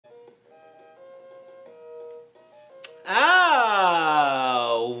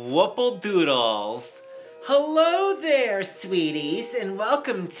Whoople Doodles. Hello there, sweeties, and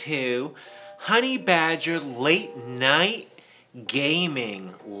welcome to Honey Badger Late Night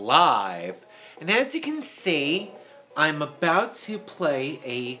Gaming Live. And as you can see, I'm about to play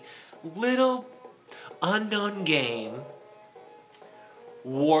a little unknown game.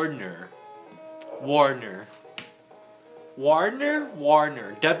 Warner. W-A-R-D-N-E-R.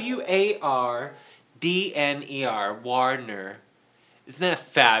 Warner. Isn't that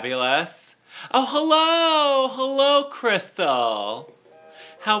fabulous? Oh, hello, Crystal.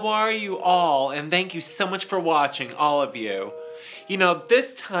 How are you all? And thank you so much for watching, all of you. You know,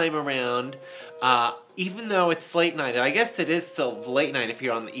 this time around, even though it's late night, and I guess it is still late night if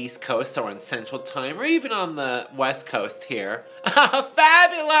you're on the East Coast or on Central Time, or even on the West Coast here.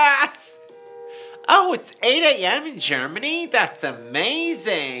 Fabulous! Oh, it's 8 a.m. in Germany? That's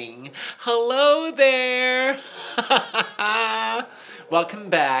amazing! Hello there! Welcome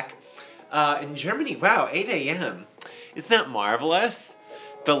back. In Germany, wow, 8 a.m. Isn't that marvelous?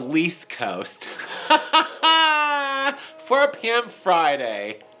 The least coast. 4 p.m.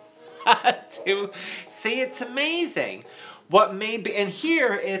 Friday. To see, it's amazing. What may be, and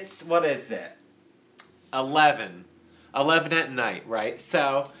here it's, what is it? 11 at night, right?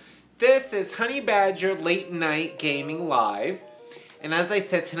 So, this is Honey Badger Late Night Gaming Live. And as I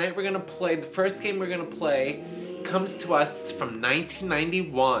said, tonight we're going to play, the first game we're going to play comes to us from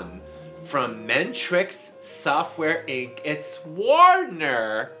 1991 from Mentrix Software Inc. It's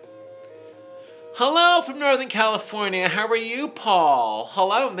Warner. Hello from Northern California. How are you, Paul?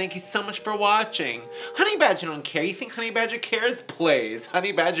 Hello, and thank you so much for watching. Honey Badger don't care. You think Honey Badger cares? Please.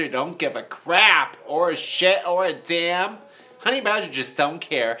 Honey Badger don't give a crap or a shit or a damn. Honey Badger just don't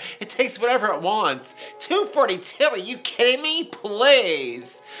care. It takes whatever it wants. 242, are you kidding me?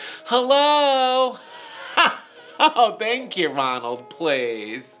 Please. Hello. Oh, thank you, Ronald,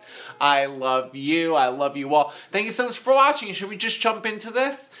 please. I love you. I love you all. Thank you so much for watching. Should we just jump into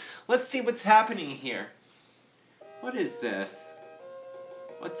this? Let's see what's happening here. What is this?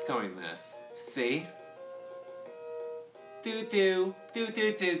 What's going this? See? Do-do.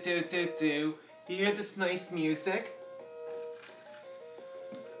 Do-do-do-do-do-do. Do you hear this nice music?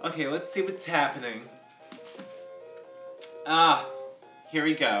 Okay, let's see what's happening. Here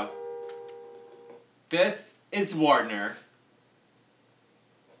we go. This is Warner.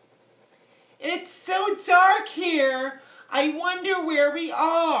 It's so dark here. I wonder where we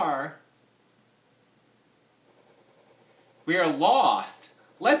are. We are lost.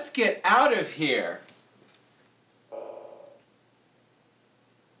 Let's get out of here.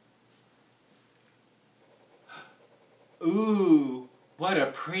 Ooh, what a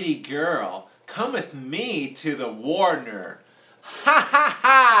pretty girl. Come with me to the Warner. Ha ha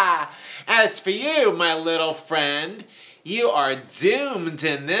ha! As for you, my little friend, you are doomed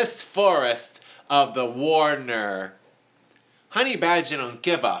in this forest of the Warner. Honey Badger don't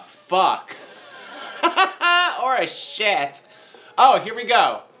give a fuck. Or a shit. Oh, here we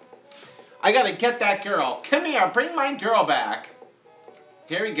go. I gotta get that girl. Come here, bring my girl back.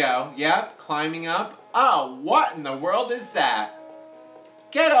 Here we go. Yep, climbing up. Oh, what in the world is that?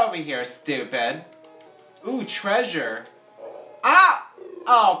 Get over here, stupid. Ooh, treasure. Ah!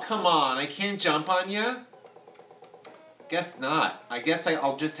 Oh, come on. I can't jump on you? Guess not. I guess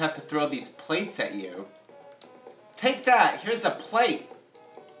I'll just have to throw these plates at you. Take that. Here's a plate.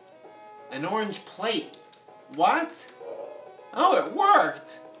 An orange plate. What? Oh, it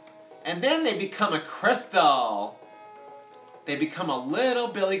worked. And then they become a crystal. They become a little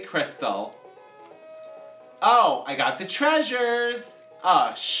Billy Crystal. Oh, I got the treasures.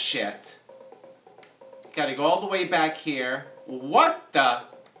 Oh, shit. Gotta go all the way back here. What the?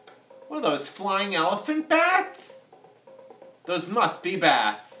 What are those flying elephant bats? Those must be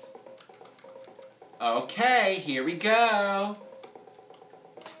bats. Okay, here we go.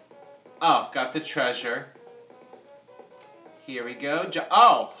 Oh, got the treasure. Here we go.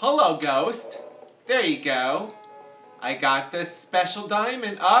 Oh, hello, ghost. There you go. I got the special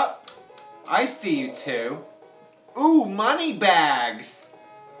diamond. Up. I see you two. Ooh, money bags.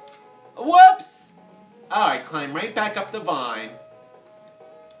 Whoops. Oh, I climbed right back up the vine.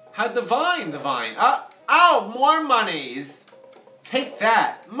 How'd the vine? Up. Oh, more monies. Take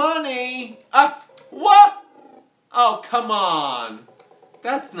that. Money. Up. What? Oh, come on.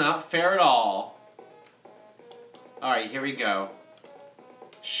 That's not fair at all. Alright, here we go.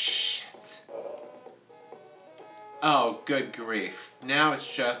 Shit. Oh, good grief. Now it's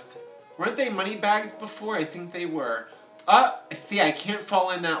just... Weren't they money bags before? I think they were. See, I can't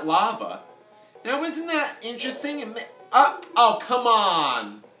fall in that lava. Now, isn't that interesting? Oh, come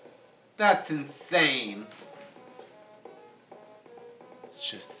on. That's insane. It's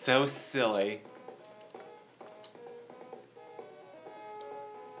just so silly.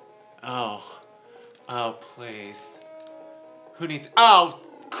 Oh. Oh, please. Who needs... Oh,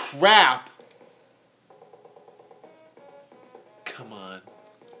 crap! Come on.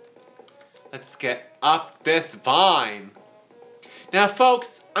 Let's get up this vine. Now,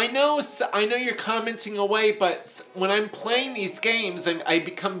 folks, I know you're commenting away, but when I'm playing these games, I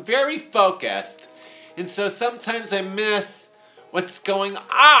become very focused. And so sometimes I miss what's going on.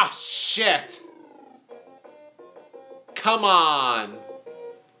 Ah, shit! Come on!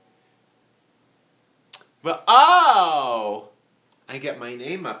 Well, oh! I get my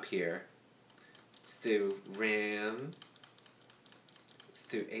name up here. Let's do Let's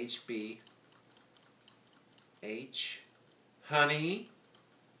do HB. H. Honey.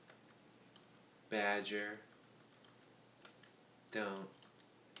 Badger. Don't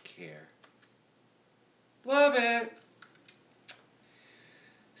care. Love it.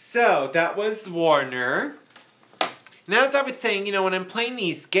 So, that was Warner. Now, as I was saying, you know, when I'm playing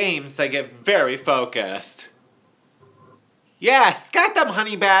these games, I get very focused. Yes, got them,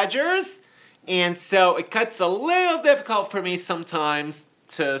 honey badgers! And so, it gets a little difficult for me sometimes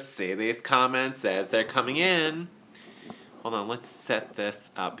to see these comments as they're coming in. Hold on, let's set this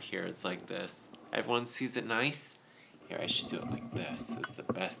up here. It's like this. Everyone sees it nice? Here, I should do it like this. It's the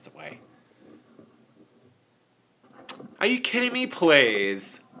best way. Are you kidding me,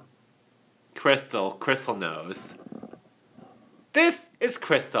 please? Crystal knows. This is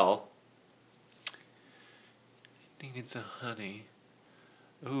Crystal. He needs a honey.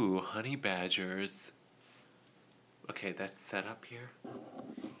 Ooh, honey badgers. Okay, that's set up here.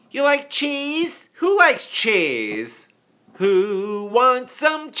 You like cheese? Who likes cheese? Who wants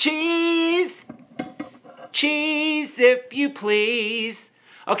some cheese? Cheese, if you please.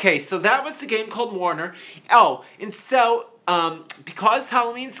 Okay, so that was the game called Warner. Oh, and so, because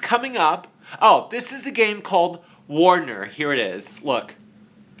Halloween's coming up, oh, this is the game called Warner. Here it is. Look.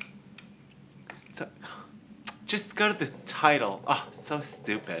 So, just go to the title. Oh, so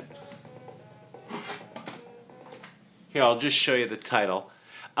stupid. Here, I'll just show you the title.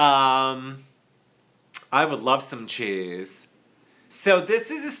 I would love some cheese. So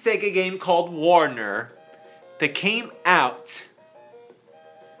this is a Sega game called Warner that came out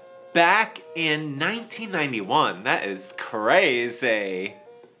back in 1991. That is crazy.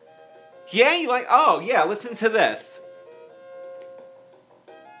 Yeah, you like, oh yeah, listen to this.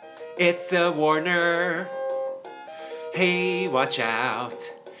 It's the Warner. Hey, watch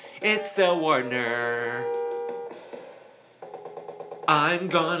out. It's the Warner. I'm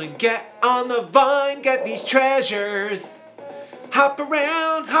gonna get on the vine, get these treasures. Hop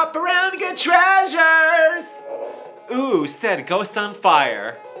around and get treasures. Ooh, said Ghost on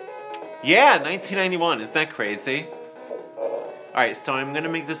Fire. Yeah, 1991, isn't that crazy? Alright, so I'm gonna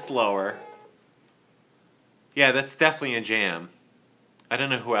make this lower. Yeah, that's definitely a jam. I don't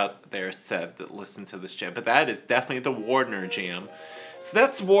know who out there said that listened to this jam, but that is definitely the Warner jam. So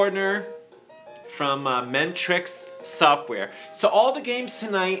that's Warner from Mentrix Software. So all the games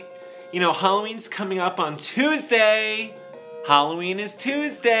tonight, you know, Halloween's coming up on Tuesday. Halloween is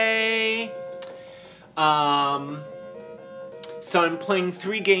Tuesday. So I'm playing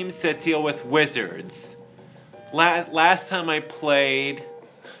 3 games that deal with wizards. Last time I played...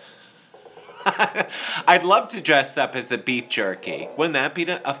 I'd love to dress up as a beef jerky. Wouldn't that be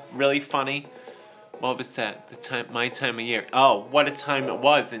a really funny? What was that? My time of year. Oh, what a time it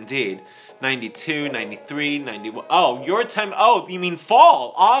was indeed. 92, 93, 91. Oh, your time. Oh, you mean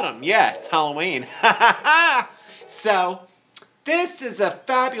fall, autumn. Yes, Halloween. So, this is a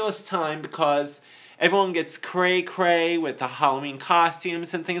fabulous time because everyone gets cray-cray with the Halloween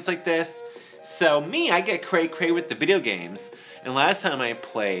costumes and things like this. So, I get cray-cray with the video games. And last time I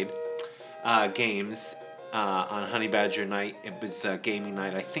played games on Honey Badger Night, it was gaming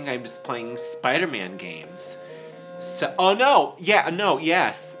night. I think I was playing Spider-Man games. So, oh no, yeah, no,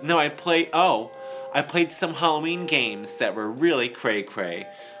 yes. No, I played some Halloween games that were really cray-cray.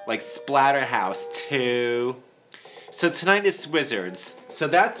 Like Splatterhouse 2. So tonight is Wizards. So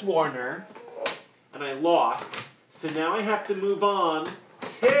that's Warner. And I lost. So now I have to move on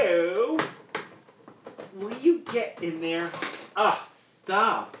to... Will you get in there? Ah,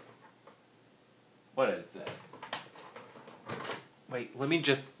 stop. What is this? Wait, let me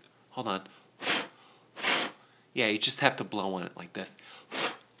just... Hold on. Yeah, you just have to blow on it like this.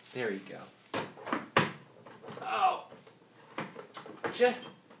 There you go. Oh. Just...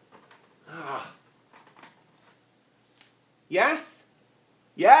 Ah. Yes?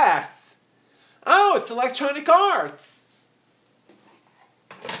 Yes! Oh, it's Electronic Arts!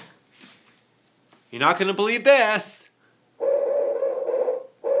 You're not gonna believe this.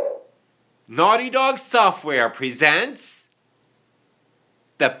 Naughty Dog Software presents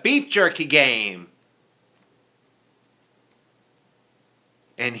the Beef Jerky Game.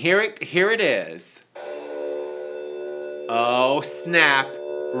 And here it is. Oh snap.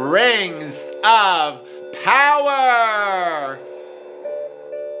 Rings of Power!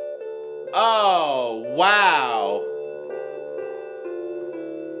 Oh, wow.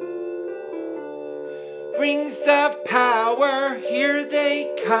 Rings of power, here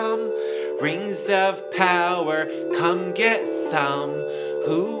they come. Rings of power, come get some.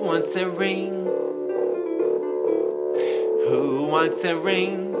 Who wants a ring? Who wants a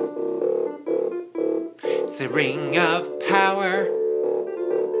ring? It's a ring of power.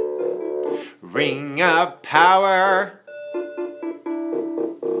 Ring of power.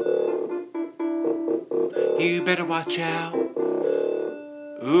 You better watch out.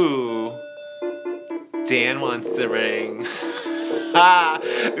 Ooh. Dan wants a ring.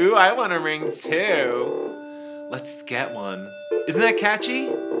 Ooh, I want a ring too. Let's get one. Isn't that catchy?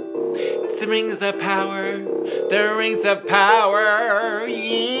 It's the rings of power. The rings of power.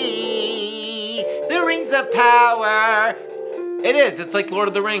 Yee. The rings of power. It is. It's like Lord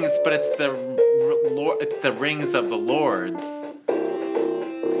of the Rings, but it's the rings of the lords.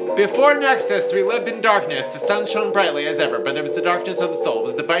 Before Nexus, we lived in darkness. The sun shone brightly as ever, but it was the darkness of the soul. It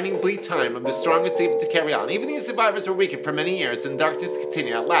was the biting bleak time of the strongest able to carry on. Even these survivors were weakened for many years, and the darkness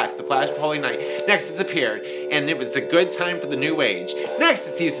continued. At last, the flash of holy night, Nexus appeared, and it was a good time for the new age.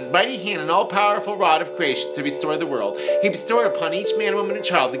 Nexus used his mighty hand and all-powerful rod of creation to restore the world. He bestowed upon each man, woman, and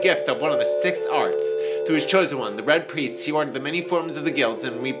child the gift of one of the 6 arts. Through his chosen one, the Red Priest, he ordered the many forms of the guilds,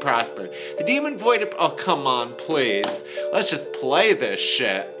 and we prospered. The demon void... Oh, come on, please. Let's just play this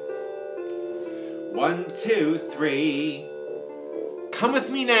shit. 1, 2, 3. Come with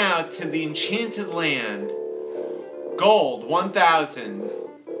me now to the enchanted land. Gold, 1,000.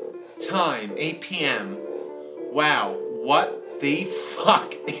 Time, 8 p.m. Wow, what the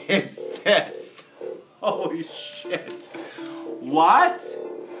fuck is this? Holy shit. What?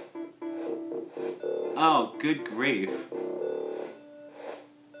 Oh, good grief.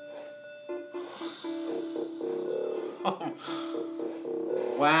 Oh,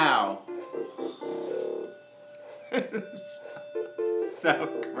 wow. So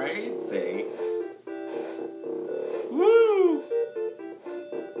crazy. Woo!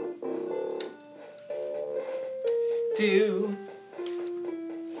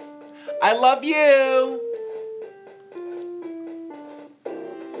 I love you.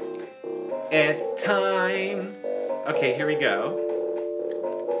 It's time. Okay, here we go.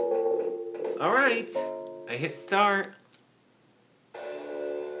 All right. I hit start.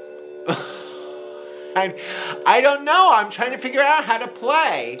 I don't know. I'm trying to figure out how to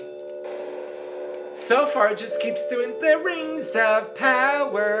play. So far, it just keeps doing the rings of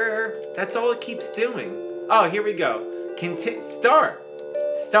power. That's all it keeps doing. Oh, here we go. Start.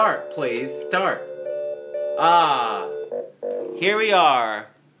 Start, please. Start. Ah. Here we are.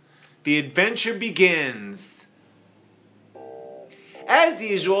 The adventure begins. As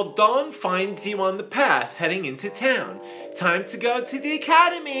usual, Dawn finds you on the path heading into town. Time to go to the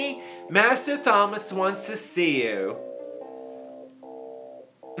academy. Master Thomas wants to see you.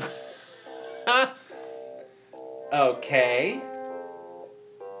 Okay.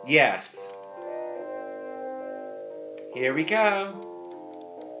 Yes. Here we go.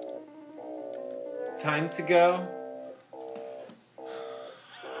 Time to go.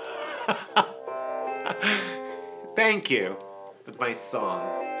 Thank you with my song.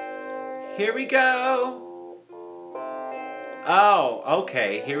 Here we go. Oh,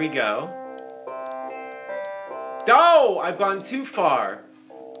 okay, here we go. Oh, I've gone too far.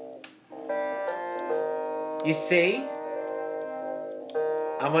 You see?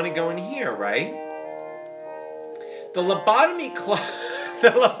 I want to go in here, right? The lobotomy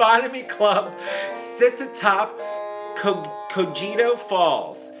club sits atop Cogito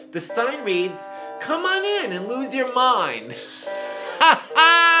Falls. The sign reads, "Come on in and lose your mind." Ha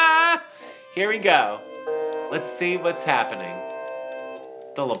ha! Here we go. Let's see what's happening.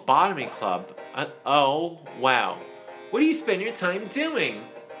 The lobotomy club. Oh, wow. What do you spend your time doing?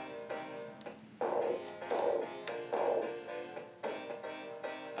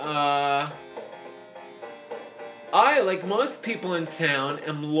 I, like most people in town,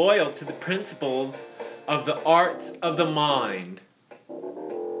 am loyal to the principles of the arts of the mind.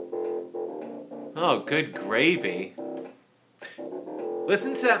 Oh, good gravy.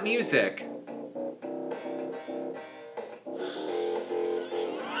 Listen to that music.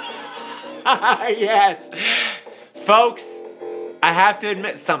 Yes. Folks, I have to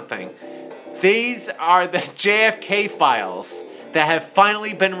admit something. These are the JFK files that have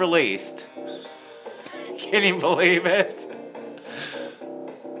finally been released. Can you believe it?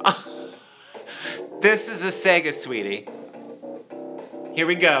 This is a Sega, sweetie. Here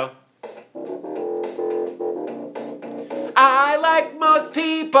we go. I, like most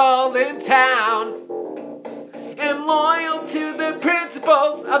people in town, am loyal to the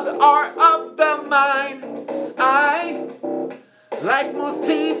principles of the art of the mind. I, like most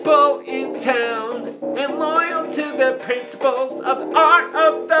people in town, am loyal to the principles of the art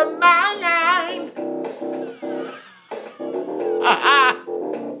of the mind.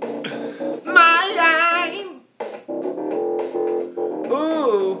 Mind.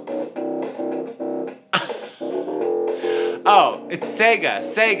 Ooh. Oh, it's Sega.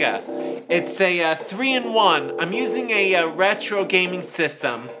 It's a 3-in-1. I'm using a retro gaming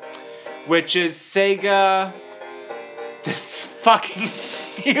system, which is Sega. This fucking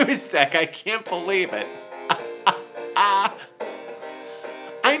music, I can't believe it.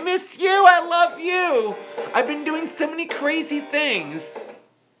 I miss you, I love you. I've been doing so many crazy things.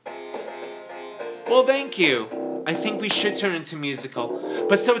 Well, thank you. I think we should turn into musical.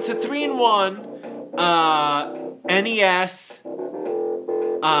 But so it's a 3-in-1, NES,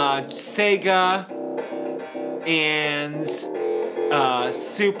 Sega, and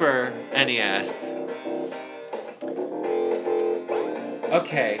Super NES.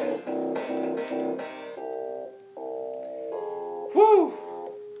 Okay. Whew.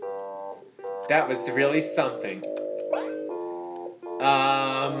 That was really something.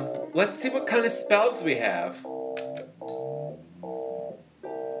 Let's see what kind of spells we have.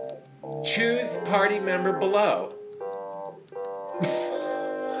 Choose party member below.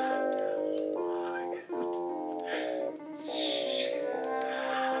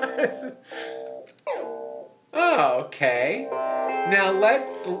 Oh, okay. Now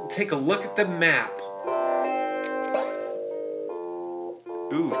let's take a look at the map.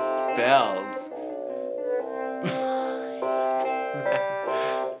 Ooh, spells.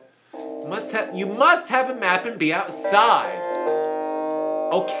 You must have a map and be outside.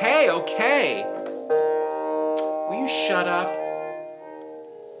 Okay. Will you shut up?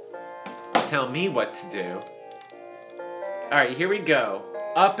 Tell me what to do. Alright, here we go.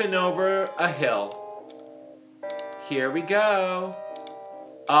 Up and over a hill. Here we go.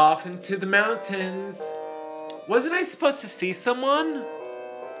 Off into the mountains. Wasn't I supposed to see someone?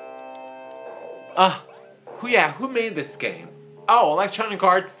 Who made this game? Oh, Electronic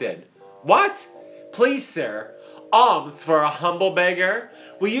Arts did. What? Please, sir. Alms for a humble beggar.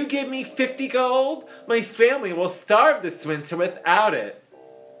 Will you give me 50 gold? My family will starve this winter without it.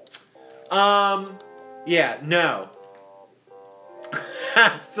 Yeah, no.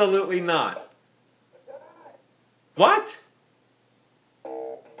 Absolutely not. What?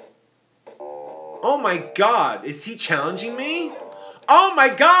 Oh my god, is he challenging me? Oh my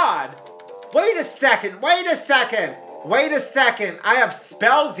god! Wait a second! I have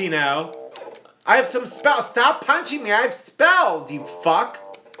spells, you know. I have some spells. Stop punching me. I have spells, you fuck.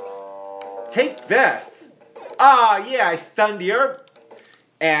 Take this. Ah, yeah, I stunned your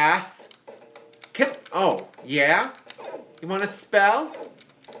ass. Oh, yeah? You want a spell?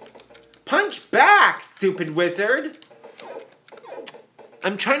 Punch back, stupid wizard.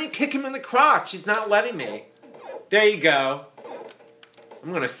 I'm trying to kick him in the crotch. He's not letting me. There you go.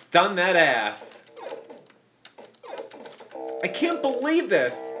 I'm gonna stun that ass. I can't believe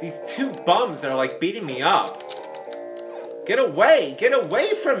this. These two bums are like beating me up. Get away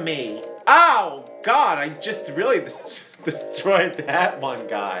from me. Oh, God, I just really destroyed that one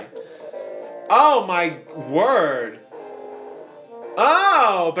guy. Oh, my word.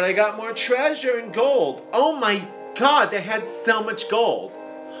 Oh, but I got more treasure and gold. Oh, my God, they had so much gold.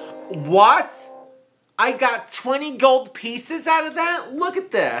 What? I got 20 gold pieces out of that? Look at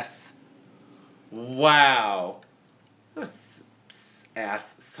this. Wow.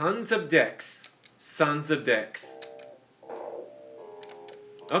 Ass. Sons of dicks.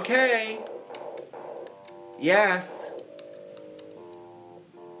 Okay. Yes.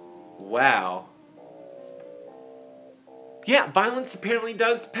 Wow. Yeah, violence apparently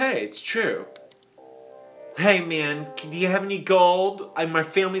does pay. It's true. Hey, man, do you have any gold? My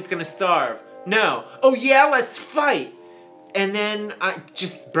family's gonna starve. No. Oh, yeah, let's fight. And then I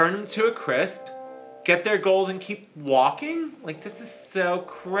just burn them to a crisp, get their gold, and keep walking? Like, this is so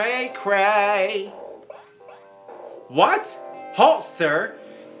cray-cray. What? Halt, sir.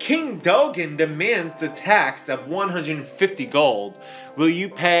 King Dogan demands a tax of 150 gold. Will you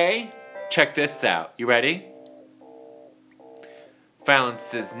pay? Check this out. You ready?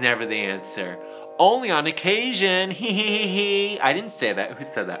 Violence is never the answer. Only on occasion. Hee. I didn't say that. Who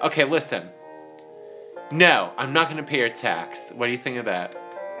said that? Okay, listen. No, I'm not going to pay your tax. What do you think of that?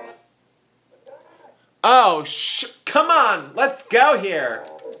 Oh, come on, let's go here.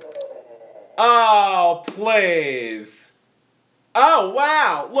 Oh, please. Oh,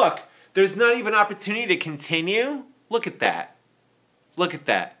 wow, look, there's not even opportunity to continue. Look at that. Look at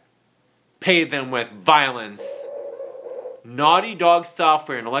that. Pay them with violence. Naughty Dog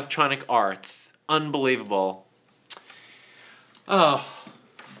Software and Electronic Arts. Unbelievable. Oh.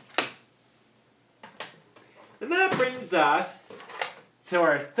 And that brings us to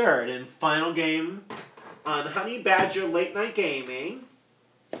our third and final game on Honey Badger Late Night Gaming.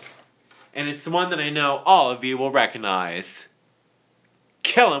 And it's one that I know all of you will recognize.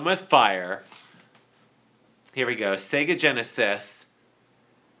 Kill 'em with Fire. Here we go. Sega Genesis.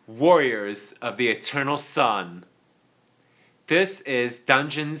 Warriors of the Eternal Sun. This is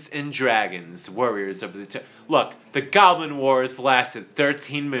Dungeons and Dragons. Warriors of the Look, the Goblin Wars lasted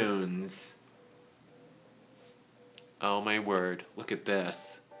 13 moons. Oh my word. Look at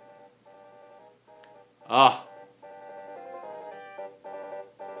this. Oh.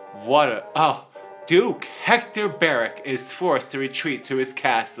 What a... Oh. Duke Hector Barrack is forced to retreat to his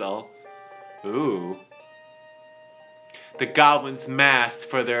castle. Ooh. The goblins mass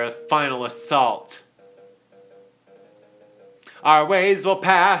for their final assault. Our ways will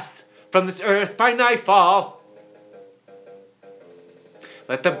pass from this earth by nightfall.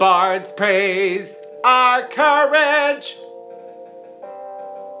 Let the bards praise our courage.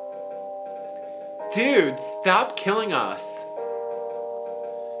 Dude, stop killing us.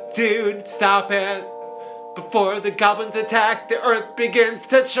 Dude, stop it. Before the goblins attack, the earth begins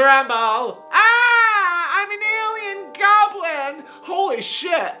to tremble. Ah! I'm an alien goblin! Holy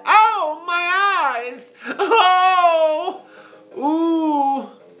shit! Oh, my eyes! Oh! Ooh!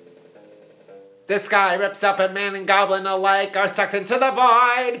 The sky rips up and man and goblin alike are sucked into the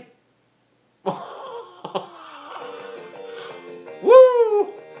void!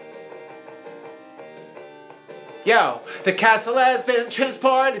 Woo! Yo, the castle has been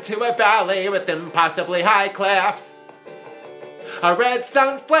transported to a valley with impossibly high cliffs. A red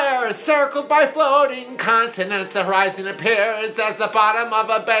sun flare is circled by floating continents. The horizon appears as the bottom of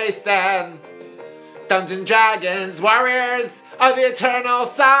a basin. Dungeon Dragons, warriors of the eternal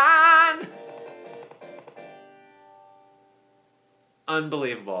sun.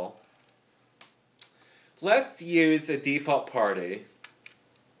 Unbelievable. Let's use a default party.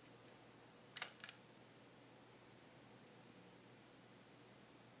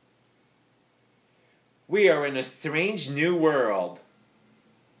 We are in a strange new world.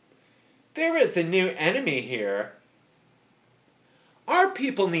 There is a new enemy here. Our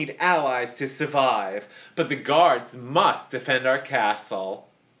people need allies to survive, but the guards must defend our castle.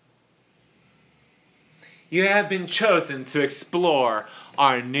 You have been chosen to explore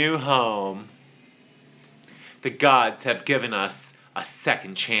our new home. The gods have given us a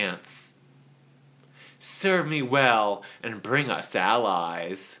second chance. Serve me well and bring us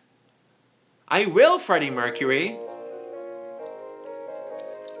allies. I will, Freddie Mercury.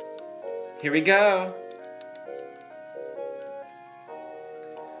 Here we go.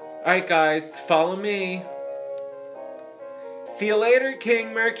 Alright guys, follow me. See you later,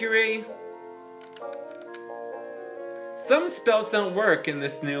 King Mercury. Some spells don't work in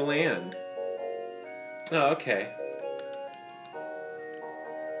this new land. Oh, okay.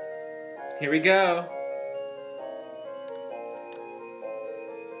 Here we go.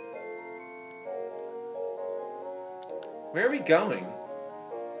 Where are we going?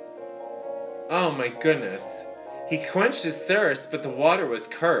 Oh my goodness. He quenched his thirst, but the water was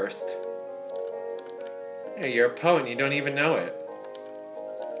cursed. Hey, you're a poet and you don't even know it.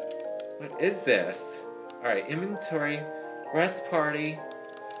 What is this? Alright, inventory, rest party,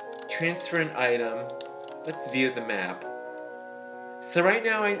 transfer an item. Let's view the map. So right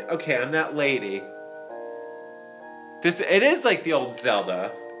now, I'm that lady. It is like the old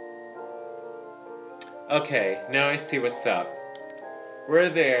Zelda. Okay, now I see what's up. We're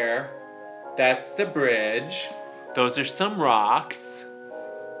there. That's the bridge. Those are some rocks.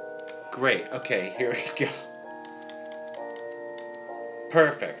 Great, okay, here we go.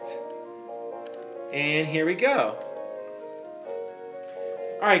 Perfect. And here we go.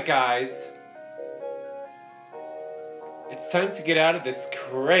 Alright guys. It's time to get out of this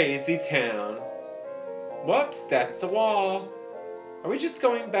crazy town. Whoops, that's the wall. Are we just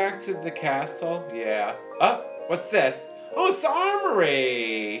going back to the castle? Yeah. Oh, what's this? Oh, it's the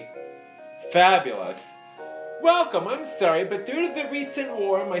armory! Fabulous. Welcome, I'm sorry, but due to the recent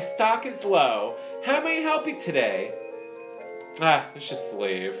war, my stock is low. How may I help you today? Let's just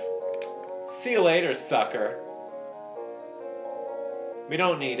leave. See you later, sucker. We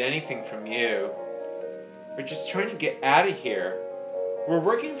don't need anything from you. We're just trying to get out of here. We're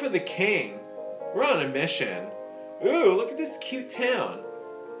working for the king. We're on a mission. Ooh, look at this cute town.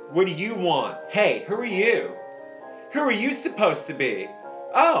 What do you want? Hey, who are you? Who are you supposed to be?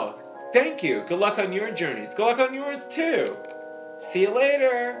 Oh, thank you. Good luck on your journeys. Good luck on yours too. See you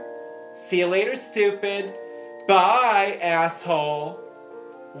later. See you later, stupid. Bye, asshole.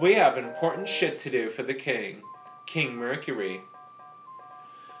 We have important shit to do for the king. King Mercury.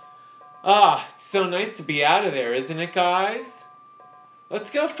 Ah, it's so nice to be out of there, isn't it, guys? Let's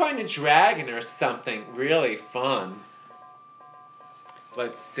go find a dragon or something really fun.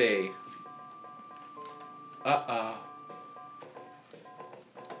 Let's see. Uh-oh.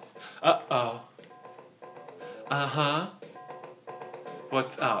 Uh-oh. Uh-huh.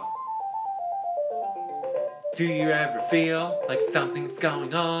 What's up? Do you ever feel like something's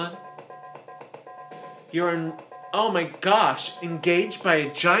going on? You're oh my gosh, engaged by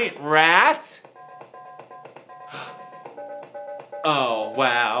a giant rat? Oh,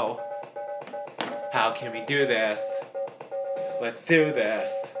 wow. How can we do this? Let's do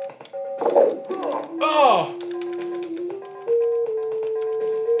this. Oh!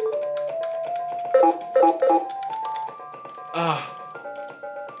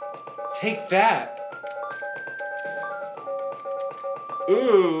 Take that.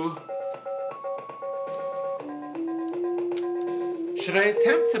 Ooh. Should I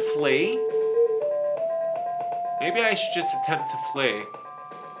attempt to flee? Maybe I should just attempt to flee.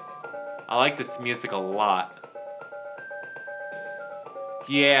 I like this music a lot.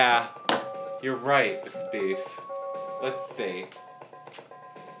 Yeah, you're right with the beef. Let's see.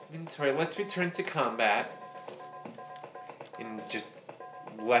 Inventory, let's return to combat. And just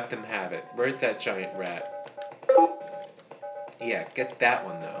let them have it. Where's that giant rat? Yeah, get that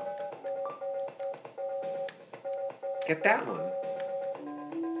one though. Get that one.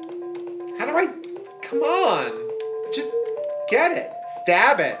 How do I... Come on. Just get it.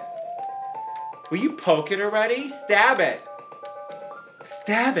 Stab it. Will you poke it already? Stab it.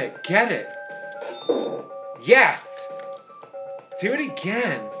 Stab it. Get it. Yes. Do it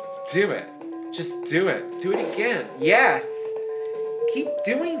again. Do it. Just do it. Do it again. Yes. Keep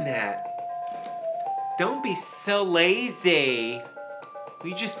doing that. Don't be so lazy. Will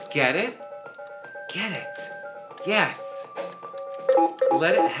you just get it? Get it. Yes.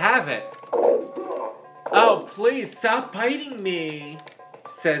 Let it have it. Oh, please stop biting me,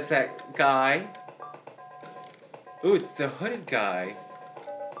 says that guy. Ooh, it's the hooded guy.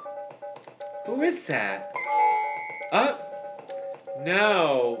 Who is that? Oh,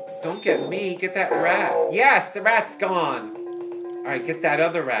 no. Don't get me. Get that rat. Yes, the rat's gone. All right, get that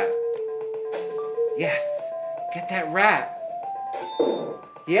other rat. Yes, get that rat.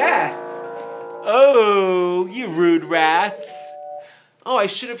 Yes. Oh, you rude rats. Oh, I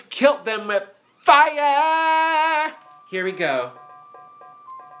should have killed them with fire. Here we go.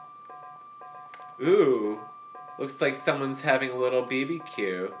 Ooh, looks like someone's having a little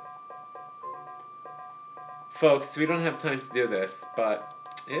BBQ. Folks, we don't have time to do this, but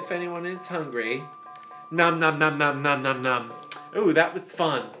if anyone is hungry, nom nom nom nom nom nom nom. Ooh, that was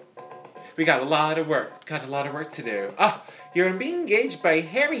fun. We got a lot of work. Got a lot of work to do. Oh, you're being engaged by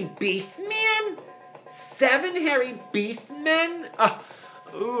hairy beastmen? 7 hairy beastmen? Oh,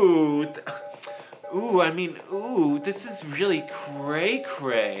 ooh. Ooh, this is really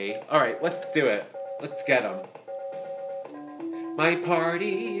cray-cray. All right, let's do it. Let's get them. My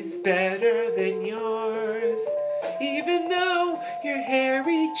party's better than yours, even though you're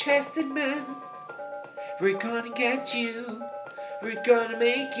hairy-chested men. We're gonna get you. We're gonna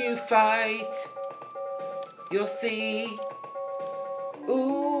make you fight. You'll see.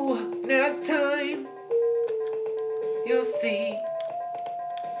 Ooh, now's time. You'll see.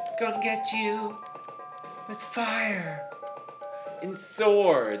 Gonna get you with fire and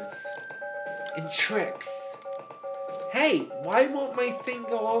swords and tricks. Hey, why won't my thing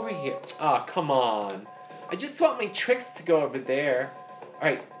go over here? Oh, come on. I just want my tricks to go over there. All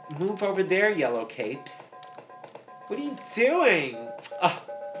right, move over there, yellow capes. What are you doing?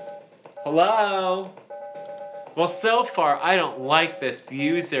 Hello? Well, so far, I don't like this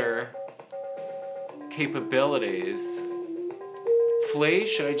user capabilities. Flee?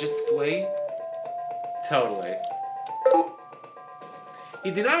 Should I just flee? Totally.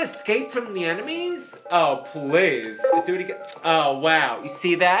 You do not escape from the enemies? Oh, please. Do it again. Oh, wow. You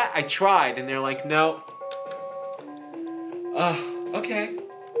see that? I tried, and they're like, no. Okay.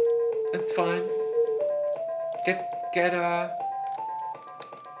 That's fine.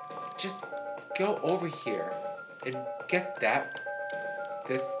 Just go over here and get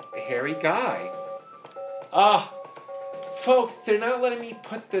this hairy guy. Folks, they're not letting me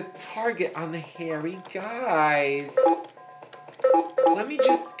put the target on the hairy guys. Let me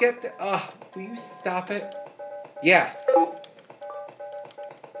just get the... will you stop it? Yes.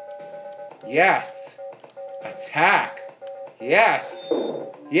 Yes. Attack. Yes.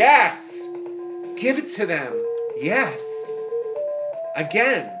 Yes. Give it to them. Yes.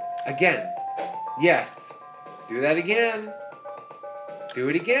 Again. Again. Yes. Do that again. Do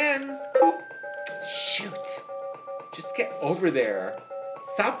it again. Shoot. Just get over there.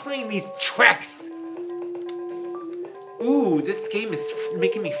 Stop playing these tricks. Ooh, this game is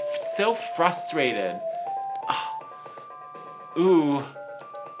making me so frustrated. Ooh.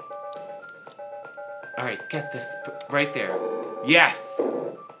 Alright, get this right there. Yes.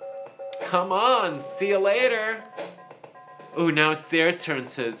 Come on, see you later. Ooh, now it's their turn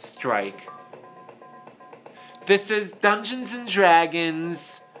to strike. This is Dungeons and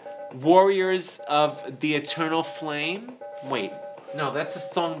Dragons, Warriors of the Eternal Flame. Wait, no, that's a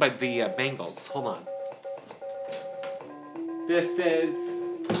song by the Bengals. Hold on.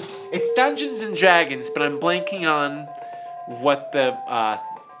 It's Dungeons and Dragons, but I'm blanking on what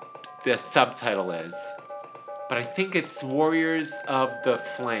the subtitle is. But I think it's Warriors of the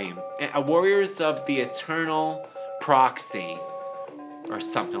Flame. Warriors of the Eternal Proxy. Or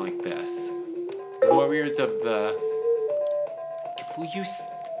something like this. Warriors of the... Will you...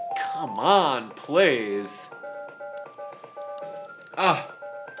 Come on, please.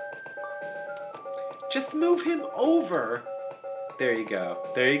 Just move him over. There you go.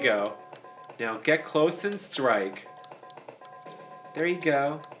 There you go. Now get close and strike. There you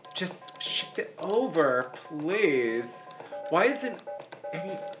go. Just shift it over, please. Why isn't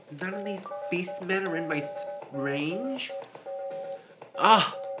none of these beast men are in my range?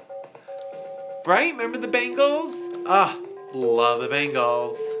 Right? Remember the Bengals? Love the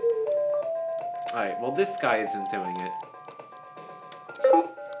Bengals. Alright, well this guy isn't doing it.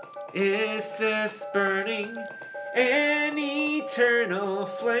 Is this burning an eternal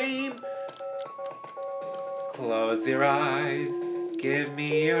flame? Close your eyes, give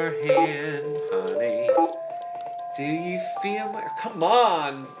me your hand, honey. Do you feel my... Come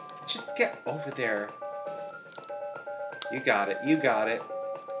on! Just get over there. You got it, you got it.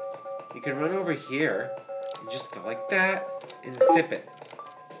 You can run over here and just go like that and zip it.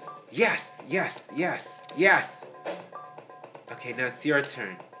 Yes, yes, yes, yes. Okay, now it's your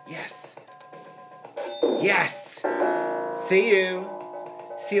turn. Yes. Yes! See you.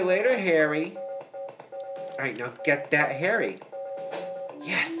 See you later, Harry. Alright, now get that Harry.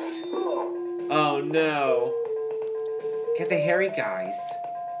 Yes! Oh no. Get the hairy guys.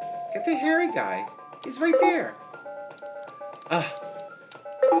 Get the hairy guy. He's right there.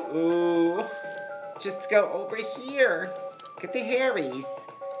 Ooh. Just go over here. Get the hairies.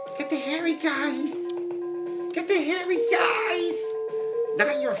 Get the hairy guys. Get the hairy guys.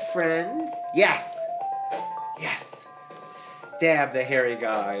 Not your friends. Yes. Yes. Stab the hairy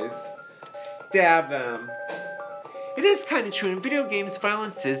guys. Stab them. It is kind of true. In video games,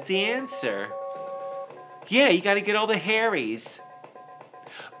 violence is the answer. Yeah, you gotta get all the hairies.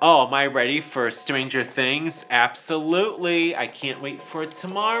 Oh, am I ready for Stranger Things? Absolutely. I can't wait for it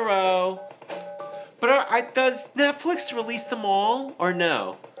tomorrow. But does Netflix release them all or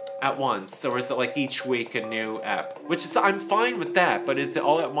no? At once, or is it like each week a new app? Which is, I'm fine with that, but is it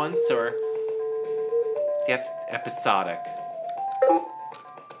all at once or do you have to episodic?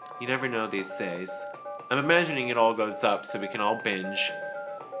 You never know these days. I'm imagining it all goes up so we can all binge.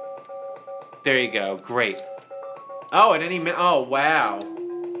 There you go, great. Oh, at any minute, oh wow.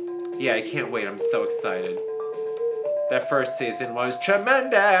 Yeah, I can't wait, I'm so excited. That first season was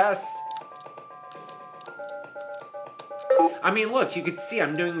tremendous. I mean, look, you could see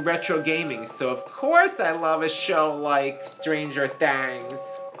I'm doing retro gaming, so of course I love a show like Stranger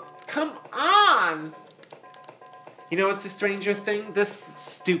Things. Come on! You know what's a Stranger Thing? This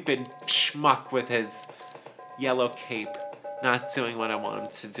stupid schmuck with his yellow cape not doing what I want him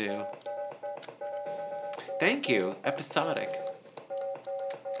to do. Thank you, episodic.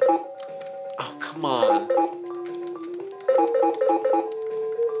 Oh, come on.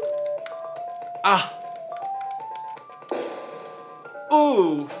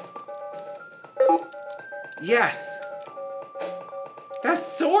 Ooh! Yes! That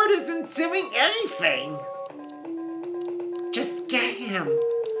sword isn't doing anything! Just get him!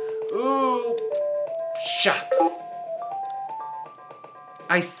 Ooh! Shucks!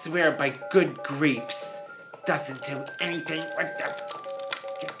 I swear by good griefs, doesn't do anything with the...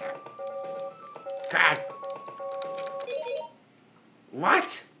 Get that. God!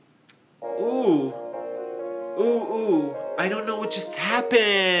 What? Ooh! Ooh, ooh. I don't know what just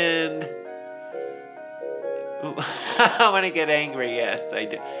happened. Ooh. When I get angry, yes, I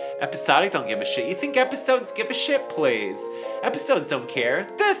do. Episodic don't give a shit. You think episodes give a shit? Please. Episodes don't care.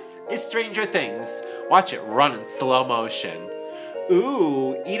 This is Stranger Things. Watch it run in slow motion.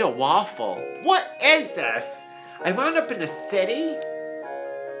 Ooh, eat a waffle. What is this? I wound up in a city?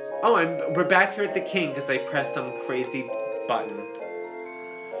 Oh, we're back here at the King because I pressed some crazy button.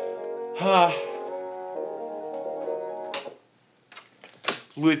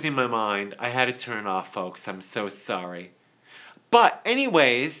 Losing my mind. I had to turn it off, folks. I'm so sorry. But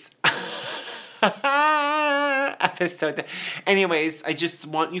anyways, anyways, I just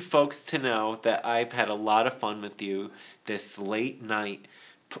want you folks to know that I've had a lot of fun with you this late night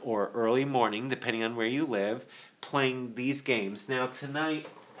or early morning, depending on where you live, playing these games. Now tonight,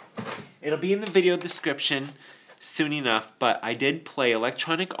 it'll be in the video description soon enough, but I did play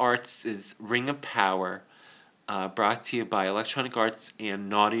Electronic Arts' Ring of Power, brought to you by Electronic Arts and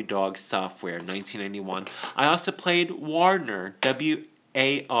Naughty Dog Software, 1991. I also played Warner, Wardner,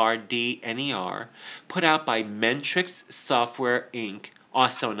 put out by Mentrix Software, Inc.,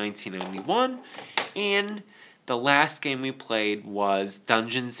 also 1991. And the last game we played was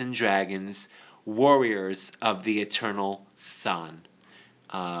Dungeons & Dragons, Warriors of the Eternal Sun.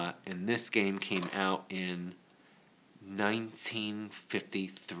 And this game came out in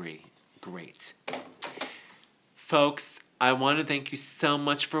 1953. Great. Folks, I want to thank you so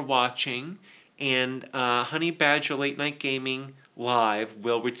much for watching, and Honey Badger Late Night Gaming Live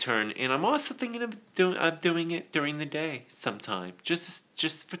will return, and I'm also thinking of doing it during the day sometime, just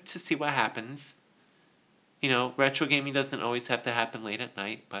to see what happens. You know, retro gaming doesn't always have to happen late at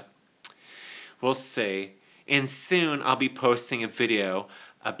night, but we'll see. And soon I'll be posting a video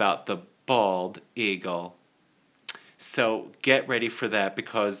about the bald eagle. So get ready for that,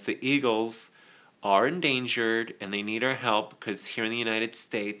 because the eagles are endangered and they need our help, because here in the United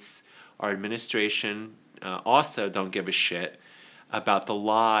States, our administration also don't give a shit about the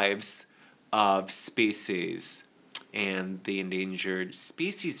lives of species and the Endangered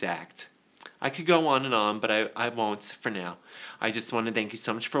Species Act. I could go on, but I won't for now. I just want to thank you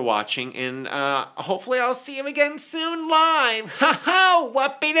so much for watching, and hopefully I'll see you again soon live. Ha-ha!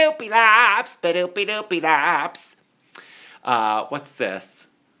 Whoopie-doopie-laps, ba-doopie-doopie-laps. What's this?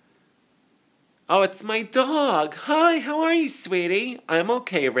 Oh, it's my dog. Hi, how are you, sweetie? I'm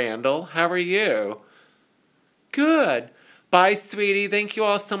okay, Randall. How are you? Good. Bye, sweetie. Thank you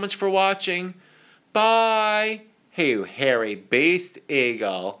all so much for watching. Bye. Hey, you hairy-based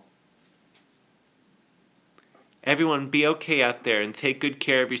eagle. Everyone, be okay out there and take good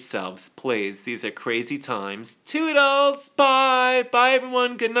care of yourselves, please. These are crazy times. Toodles! Bye! Bye,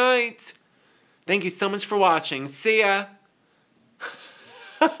 everyone. Good night. Thank you so much for watching. See ya!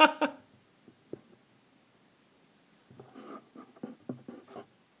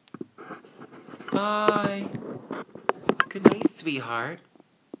 Bye. Good night, sweetheart.